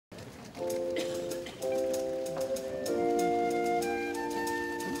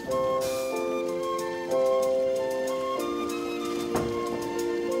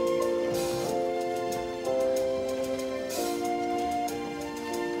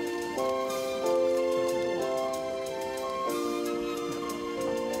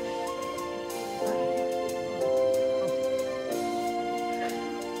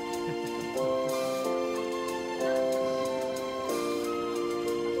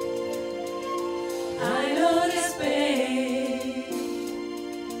this pain?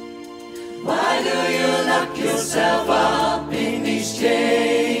 Why do you lock yourself up in these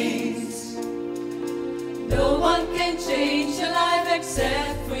chains? No one can change your life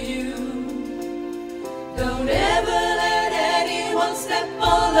except for you. Don't ever let anyone step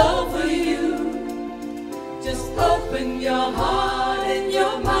all over you. Just open your heart and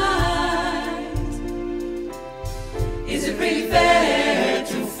your mind. Is it really fair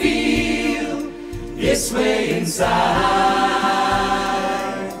to feel this way inside?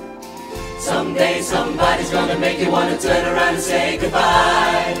 Someday somebody's gonna make you wanna turn around and say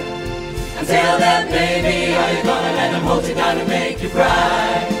goodbye. Until then, baby, are you gonna let them hold you down and make you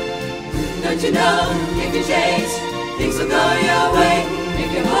cry? Don't you know, if you change, things will go your way.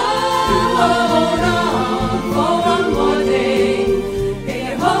 If you hold on for one more day, if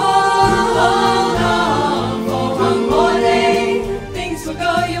you hold on for one more day, things will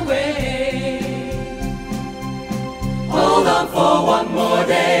go your way. Hold on for one more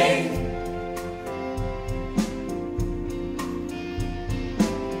day.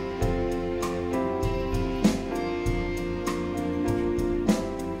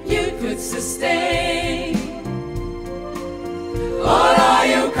 You could sustain, or are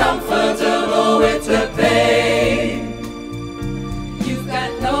you comfortable with the pain? You've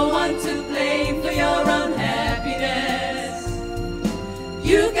got no one to blame for your unhappiness.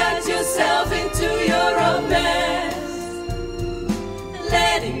 You got yourself into your own mess,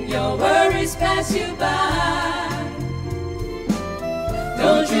 letting your worries pass you by.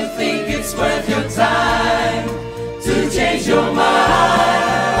 Don't you think it's worth your time to change your mind?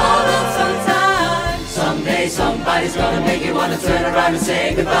 Someday somebody's gonna make you wanna turn around and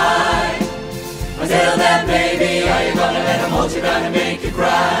say goodbye. Until then, baby, are you gonna let them hold you down and make you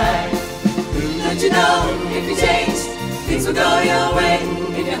cry? Don't you know, if you change, things will go your way.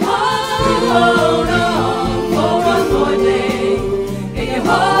 If you hold on for one more day, if you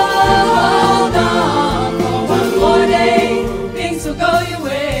hold on for one more day, things will go your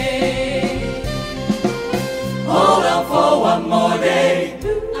way. Hold on for one more day.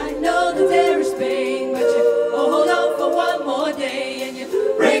 I know that there is pain, but you hold on for one more day and you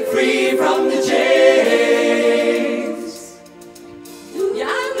break free from the chains. Yeah,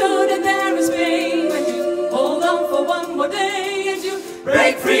 I know that there is pain, but you hold on for one more day and you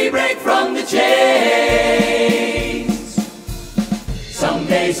break free, break from the chains.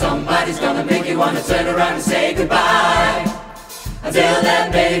 Someday somebody's gonna make you wanna turn around and say goodbye. Until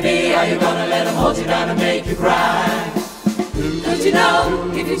then, baby, are you gonna let them hold you down and make you cry? Don't you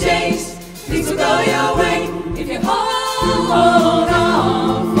know, if you change, things will go your way. If you hold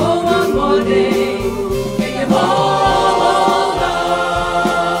on for one more day, if you hold on.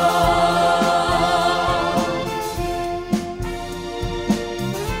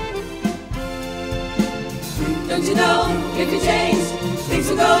 Don't you know, if you change, things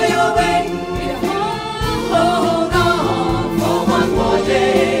will go your way. If you hold on for one more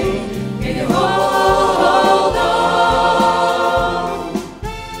day, if you hold on.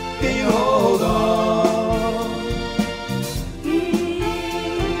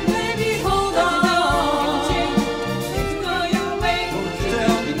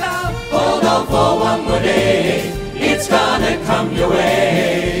 For one more day, it's gonna come your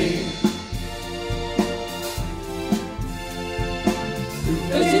way.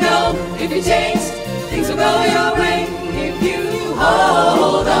 Don't you know, if you change, things will go your way. If you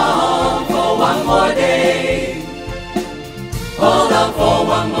hold on for one more day, hold on for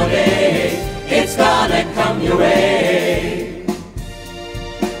one more day, it's gonna come your way.